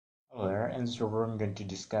and so we're going to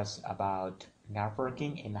discuss about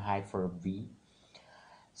networking in Hyper-V.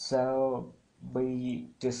 So we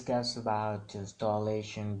discuss about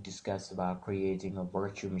installation, discuss about creating a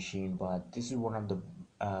virtual machine, but this is one of the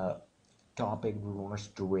uh, topic we want us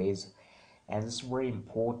to raise, and it's very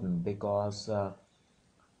important because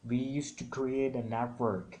we used to create a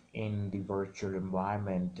network in the virtual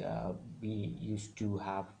environment. We used to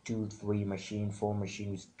have two, three machine, four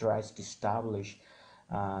machines, tries to establish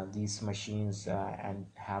these machines and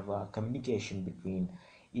have a communication between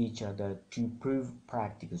each other to prove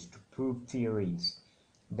practicals, to prove theories.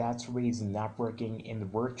 That's the reason networking in the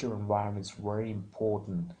virtual environment is very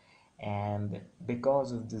important. And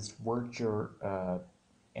because of this virtual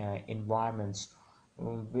environments,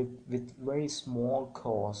 with very small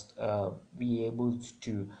cost, be able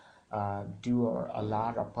to do a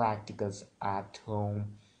lot of practicals at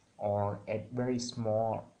home or at very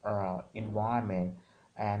small environment,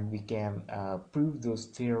 and we can prove those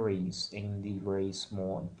theories in the very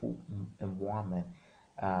small environment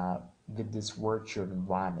uh, with this virtual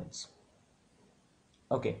environments.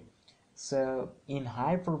 Okay, so in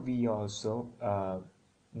Hyper-V also,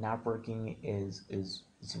 networking is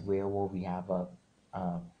where we have a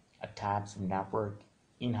types of network.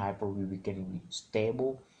 In Hyper-V we can be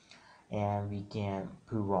stable and we can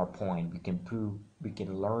prove our point. We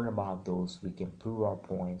can learn about those. We can prove our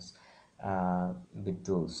points with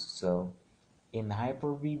those. So in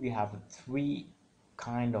Hyper-V we have three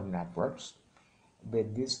kind of networks.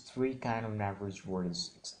 With these three kind of networks, one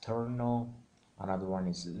is external, another one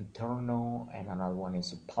is internal, and another one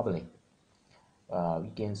is public.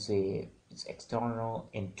 We can say it's external,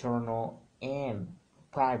 internal, and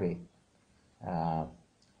private. uh,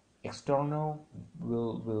 External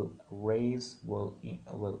will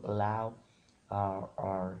allow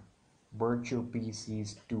our virtual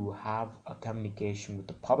PCs to have a communication with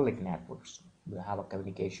the public networks. Will have a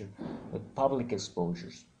communication with public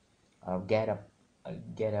exposures. Get a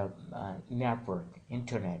network,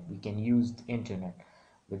 internet. We can use the internet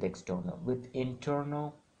with external. With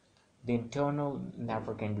internal, the internal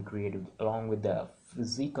network can be created along with the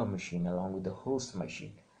physical machine, along with the host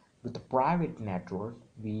machine. With the private network,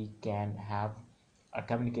 we can have a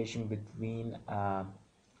communication between uh,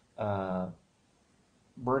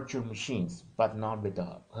 virtual machines, but not with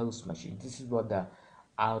the host machine. This is what the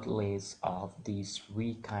outlays of these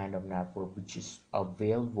three kind of network which is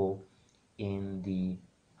available in the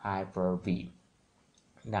Hyper-V.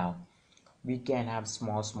 Now we can have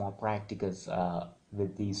small practicals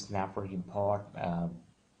with these networking part.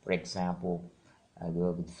 For example,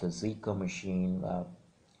 with physical machine,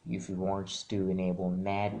 if you wants to enable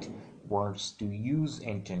net, wants to use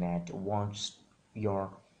internet, wants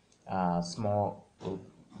your small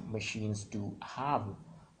machines to have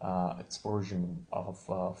exposure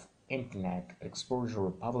of internet exposure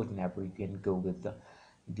or public network, you can go with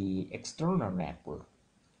the external network.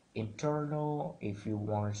 Internal, if you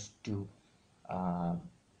want to uh,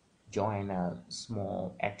 join a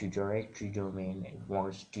small Active Directory domain, it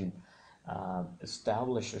wants to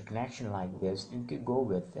establish a connection like this, you could go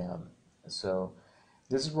with them. So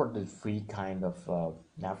this is what the free kind of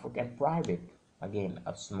network. And private, again,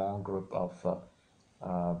 a small group of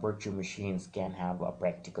virtual machines can have a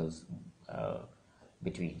practicals uh,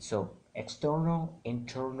 between. So external,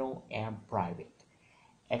 internal, and private.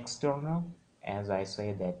 External, as I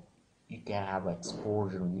say, that you can have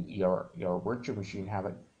exposure. Your virtual machine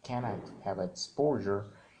cannot have exposure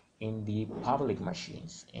in the public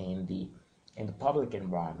machines, in the public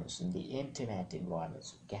environments, in the internet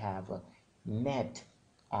environments. You can have a net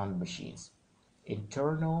on machines.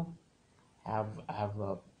 Internal, have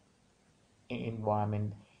a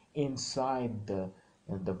environment inside the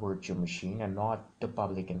virtual machine and not the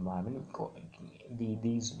public environment.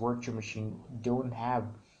 These virtual machines don't have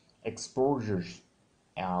exposures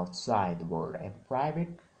outside the world. And private,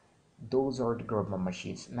 those are the group of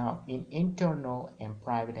machines. Now in internal and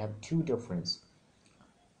private have two differences.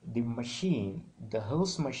 The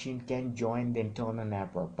host machine can join the internal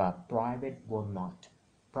network, but private will not.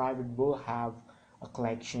 Private will have a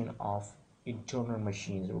collection of internal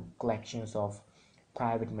machines or collections of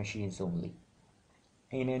private machines only.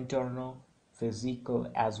 In internal,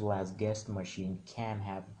 physical as well as guest machine can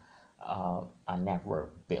have a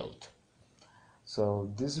network built.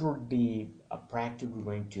 So this would be a practice we're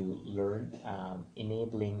going to learn,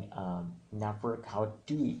 enabling network, how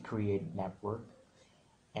to create network.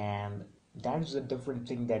 And that is a different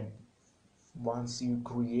thing, that once you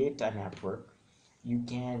create a network, you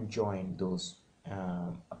can join those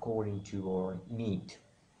according to your need.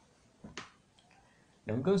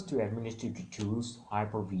 Then goes to administrative tools,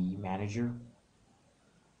 Hyper-V Manager.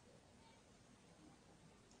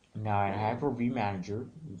 Now in Hyper-V Manager,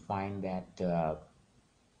 you find that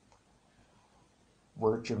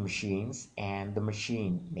virtual machines and the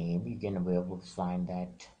machine name. You can be able to find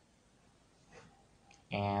that.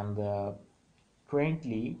 And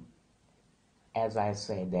currently, as I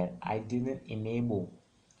said, that I didn't enable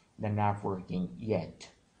the networking yet.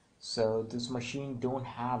 So this machine don't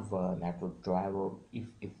have a network driver. If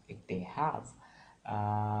they have,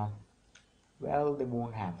 uh, well, they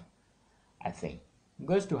won't have, I think.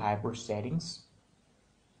 Goes to hyper settings.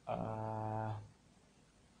 Uh,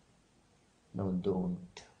 no,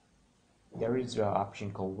 don't. There is an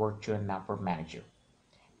option called Virtual Network Manager.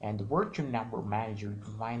 And the Virtual Network Manager, you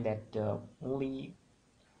can find that only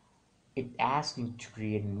it asks you to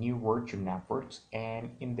create new virtual networks.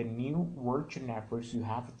 And in the new virtual networks, you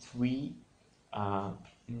have three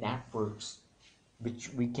networks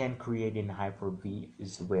which we can create in Hyper-V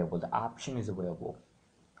is available. The option is available.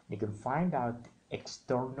 You can find out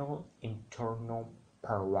external, internal,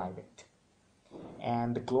 private.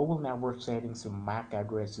 And the global network settings and MAC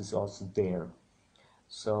address is also there.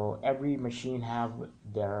 So every machine have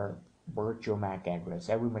their virtual MAC address.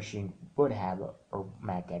 Every machine would have a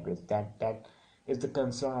MAC address. That is the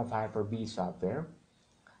concern of Hyper-V software.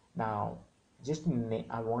 Now,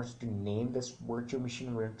 I want to name this virtual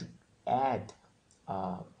machine. We're going to add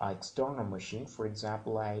an external machine. For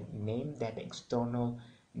example, I named that external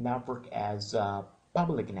network as a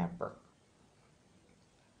public network,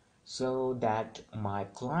 so that my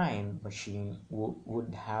client machine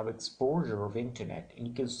would have exposure of internet. And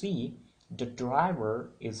you can see the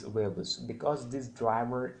driver is available. So because this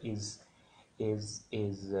driver is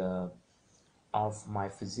of my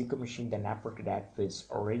physical machine, the network that is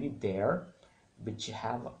already there, which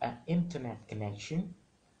have an internet connection,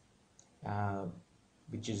 uh,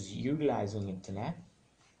 which is utilizing internet.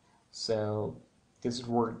 So this is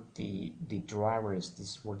where the driver is.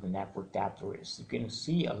 This is where the network adapter is. You can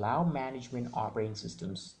see allow management operating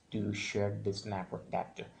systems to share this network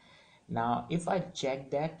adapter. Now if I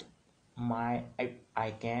check that,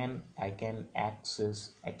 I can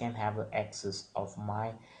have access of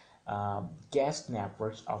my guest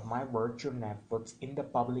networks, of my virtual networks in the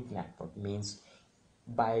public network. Means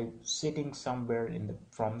by sitting somewhere in the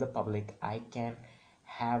from the public, I can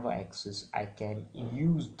have access. I can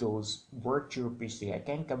use those virtual PC. I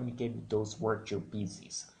can communicate with those virtual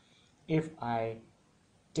PCs. If I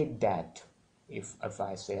tick that, if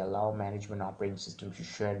I say allow management operating system to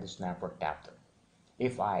share this network adapter,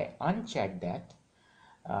 if I uncheck that,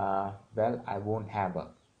 well, I won't have a.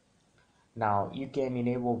 Now you can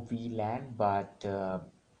enable VLAN, but the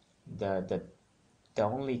the the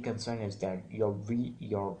only concern is that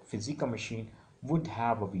your physical machine would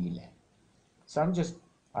have a VLAN. So I'm just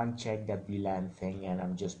uncheck that VLAN thing, and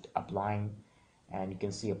I'm just applying, and you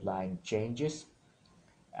can see applying changes.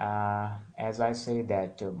 As I say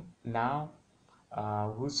that now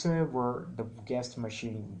whosoever the guest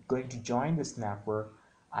machine going to join this network,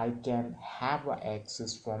 I can have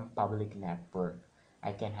access from public network.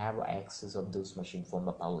 I can have access of those machine from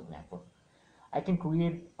the public network. I can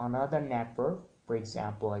create another network. For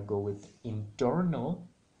example, I go with internal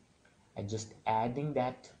and just adding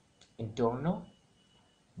that internal.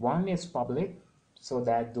 One is public, so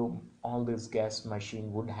that all this guest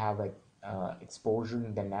machine would have a exposure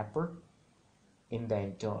in the network, in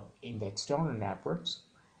the external networks.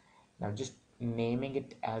 Now just naming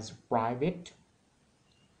it as private,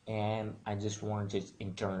 and I just want just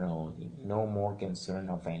internal, no more concern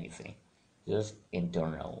of anything, just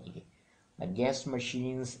internally. The guest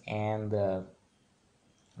machines and the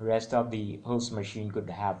rest of the host machine could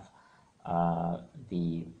have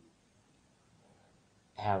the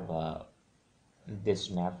have this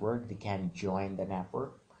network. They can join the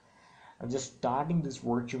network. I'm just starting this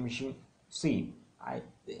virtual machine. See, I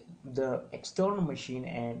the external machine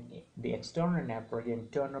and the external network,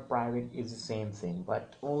 internal private, is the same thing,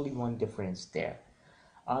 but only one difference there.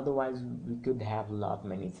 Otherwise we could have a lot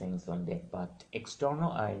many things on there, but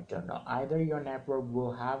external or internal, either your network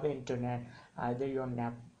will have internet, either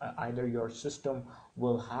your system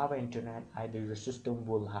will have internet, either your system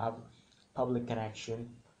will have public connection,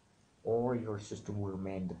 or your system will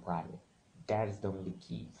remain the private. That is the only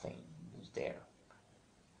key thing is there.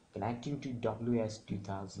 Connecting to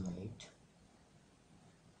WS2008.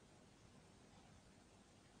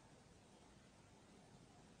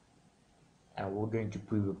 And we're going to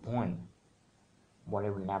prove a point,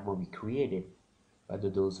 whatever network we created, whether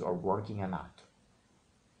those are working or not.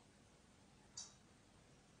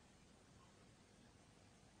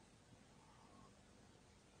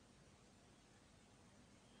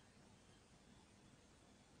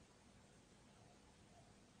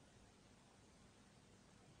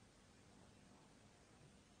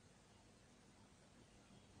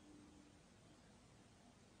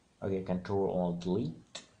 Okay, Control Alt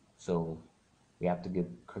Delete. So we have to give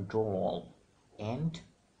Control Alt End.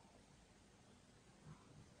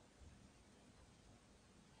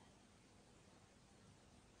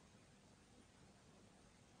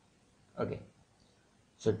 Okay,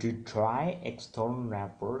 so to try external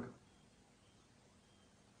wrapper,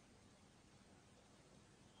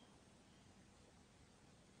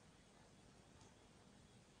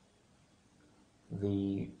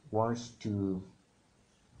 we want to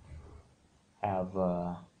have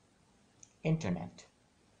internet.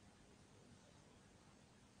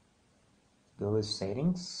 Go to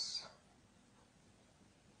settings,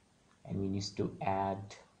 and we need to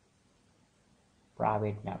add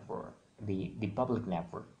private network, the public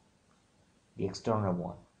network, the external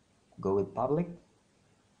one. Go with public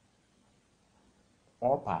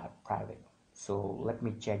or private. So let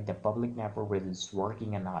me check the public network whether it's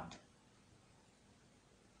working or not.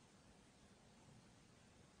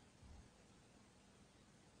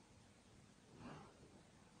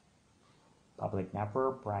 Public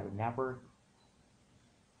network, private network,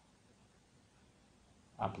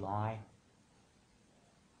 apply.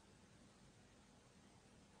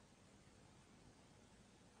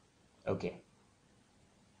 Okay,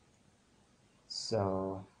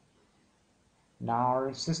 so now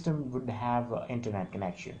our system would have internet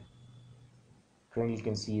connection. Currently you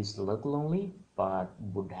can see it's local only, but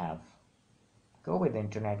would have. Go with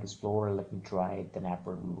Internet Explorer. Let me try the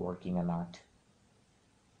network working or not.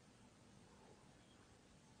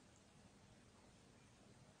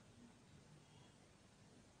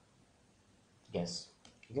 Yes,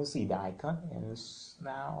 you can see the icon is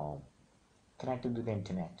now connected to the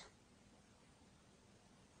internet.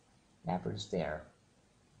 Network is there.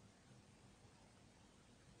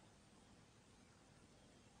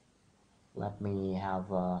 Let me have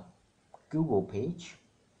a Google page.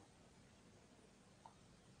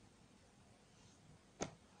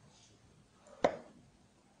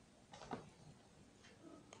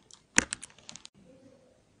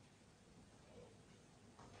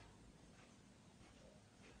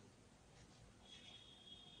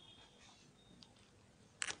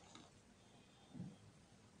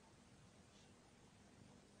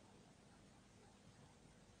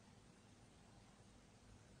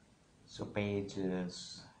 So page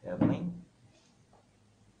is opening.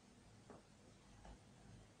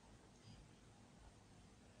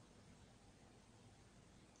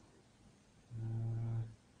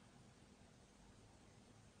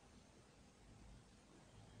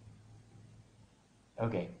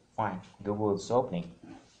 Okay, fine. Google is opening.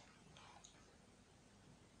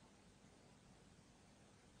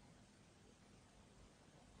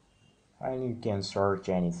 And you can search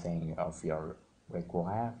anything of your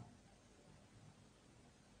require.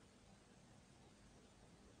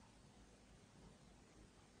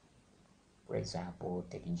 For example,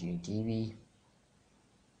 taking TV.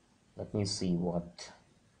 Let me see what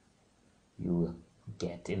you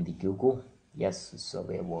get in the Google. Yes, it's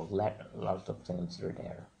available. Lots of things are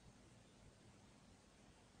there.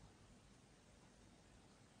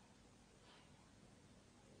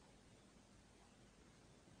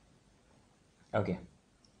 Okay,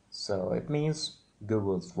 so it means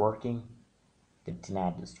Google's working, the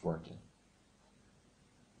internet is working.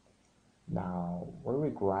 Now, what it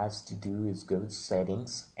requires to do is go to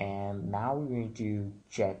settings, and now we're going to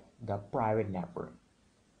check the private network.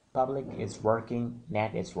 Public is working,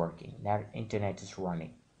 net is working, net internet is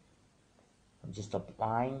running. I'm just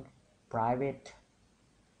applying private,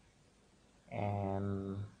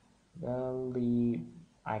 and well, the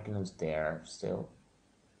icon is there still.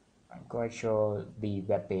 I'm quite sure the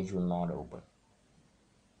web page will not open.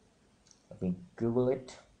 Let me Google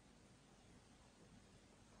it.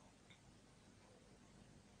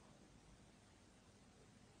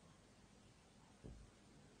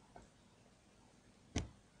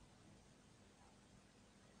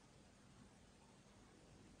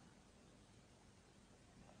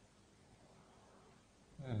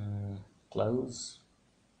 Close,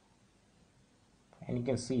 and you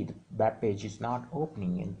can see the web page is not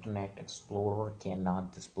opening. Internet Explorer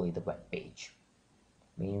cannot display the web page.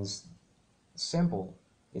 Means simple,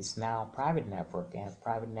 it's now private network, and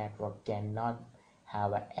private network cannot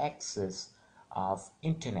have access of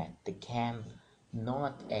internet. They can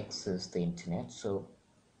not access the internet, so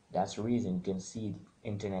that's the reason you can see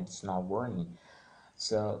internet is not working.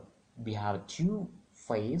 So we have two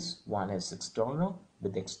phase. One is external.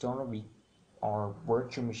 With external, our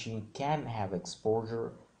virtual machine can have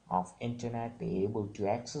exposure of internet. They're able to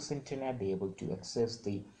access internet. They're able to access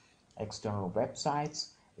the external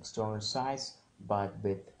websites, external sites. But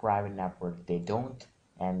with private network, they don't,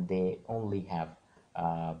 and they only have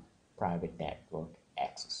private network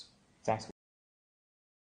access. Thanks.